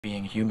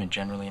being human,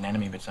 generally an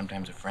enemy, but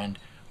sometimes a friend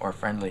or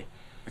friendly.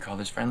 We call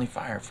this friendly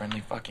fire,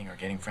 friendly fucking, or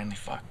getting friendly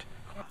fucked.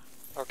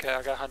 Okay,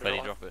 I got 100. Ready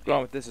to drop it.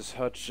 Wrong with this is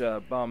Hutch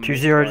bomb.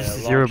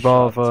 200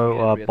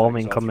 Bravo,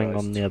 bombing coming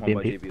on the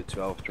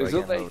BMP. Is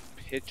it like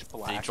pitch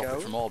black? Did you drop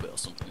it from orbit or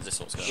something? Is this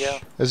what's going on? Yeah.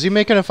 Is he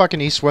making a fucking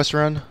east-west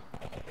run?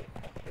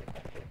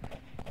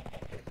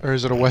 Or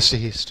is it a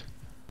west-east?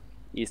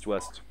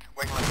 East-west.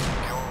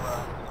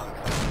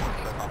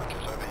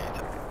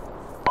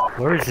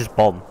 Where is this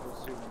bomb?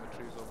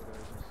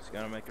 He's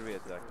gonna make a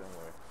re-attack, don't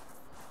worry.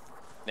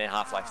 Near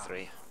Half-Life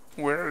 3.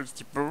 Where's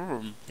the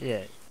boom?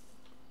 Yeah.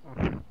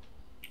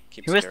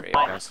 Keep Who is security,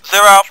 the- guys.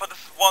 0 Alpha, this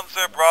is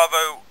 10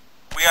 Bravo.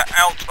 We are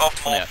out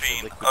of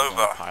morphine.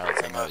 Over.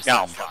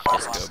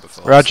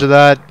 Roger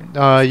that.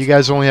 You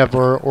guys only have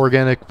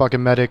organic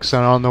fucking medics,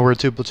 and I don't know where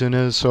 2 platoon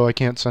is, so I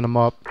can't send them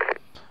up.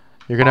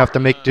 You're gonna have to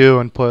make do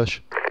and push.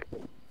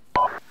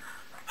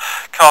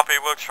 Copy,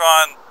 we'll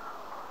try and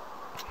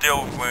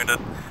deal with wounded.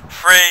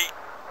 3,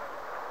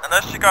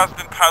 unless you guys have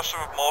been patched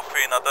with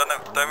morphine, I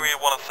don't really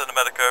want to send a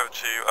medic over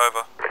to you.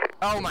 Over.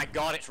 Oh my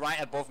god, it's right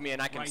above me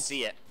and I can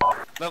see it.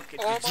 Look,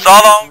 it's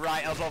Salon,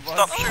 right above us.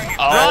 stop shooting.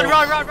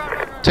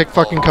 Run! Take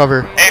fucking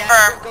cover. Hey,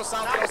 firm. Go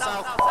south, go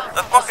south.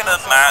 That's fucking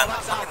unmanned.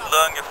 Fucking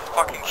learn your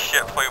fucking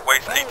shit before you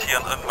waste 80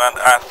 on unmanned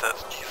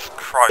assets. Jesus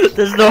Christ.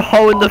 There's no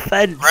hole in the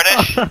fence.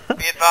 British,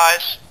 be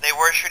advised, they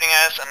were shooting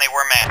at us and they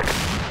were manned.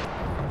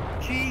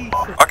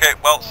 Jeez. Okay,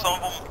 well, some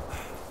of them...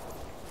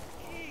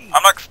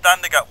 I'm like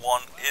standing at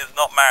one, is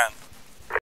not manned.